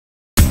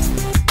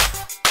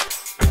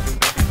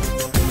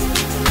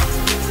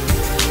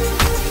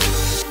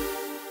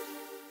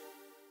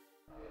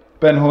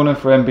Ben Horner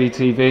for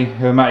MBTV,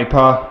 who are Matty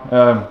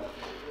Parr.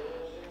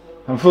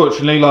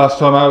 Unfortunately, last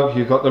time out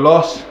you got the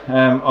loss.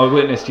 I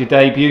witnessed your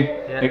debut,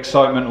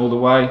 excitement all the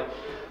way.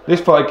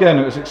 This fight again,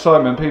 it was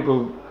excitement.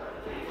 People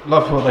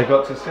loved what they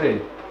got to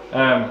see.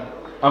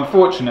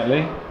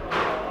 Unfortunately,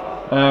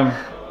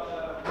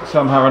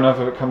 somehow or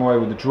another it come away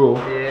with a draw.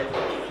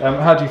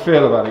 How do you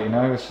feel about it? You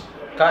know,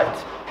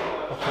 gutted,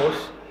 of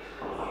course,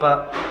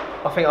 but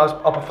I think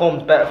I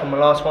performed better from the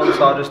last one,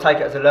 so I'll just take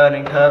it as a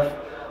learning curve.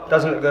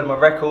 Doesn't look good on my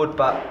record,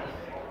 but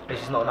it's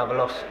just not another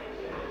loss.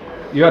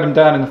 You had him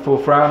down in the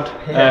 4th round.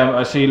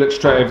 I see you look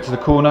straight over to the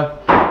corner.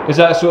 Is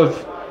that a sort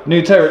of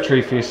new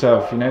territory for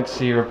yourself? You know, to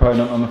see your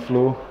opponent on the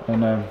floor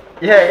and.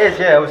 Yeah, it is.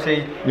 Yeah,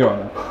 obviously. You're on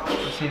there.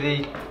 Obviously,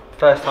 the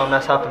first time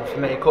that's happened for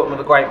me, caught him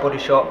with a great body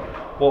shot.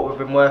 What we've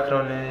been working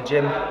on in the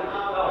gym,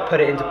 put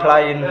it into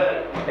play, and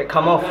it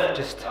come off.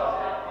 Just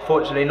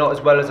fortunately not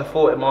as well as I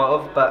thought it might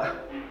have, but.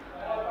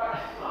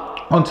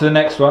 On to the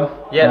next one.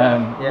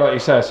 Yeah. Like you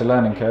say, it's a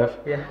learning curve.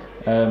 Yeah.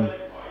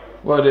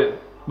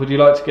 Would you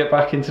like to get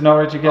back into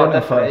Norwich again? Oh,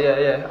 definitely.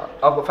 Yeah.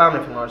 I've got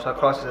family from Norwich, so I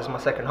class it as my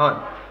second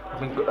home. I've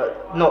been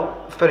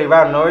not fully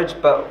around Norwich,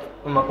 but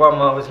when my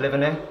grandma was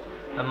living here,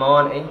 and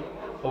my auntie,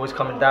 always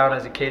coming down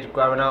as a kid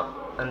growing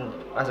up, and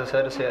as I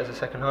said, I see it as a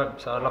second home.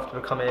 So I'd love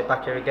to come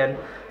back here again.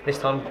 This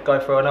time,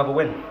 go for another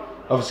win.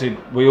 Obviously,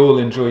 we all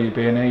enjoy you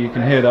being here. You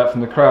can hear that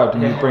from the crowd,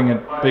 and you bring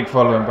a big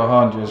following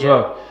behind you as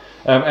well.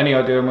 Any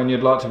idea on when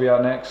you'd like to be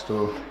out next,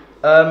 or?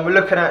 We're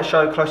looking at a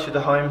show closer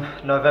to home,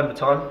 November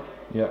time.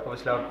 Yeah.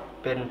 Obviously, I've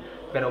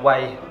been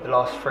away the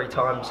last 3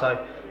 times, so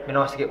it'd be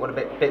nice to get one a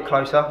bit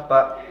closer.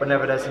 But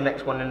whenever there's the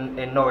next one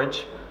in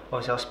Norwich,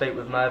 obviously I'll speak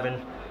with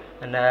Mervyn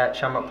and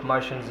Shamrock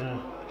Promotions, and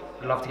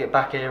I'd love to get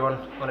back here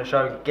on a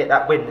show, get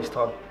that win this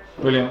time.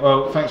 Brilliant.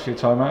 Well, thanks for your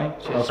time, mate.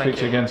 Cheers, I'll speak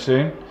to you again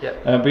soon. Yeah.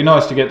 It'd be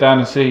nice to get down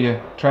and see you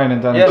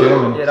training down the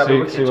gym and see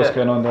what's wicked,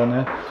 going on down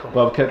there. Cool.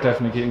 Well, we'll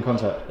definitely get in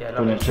contact. Yeah,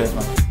 brilliant. Cheers,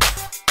 mate.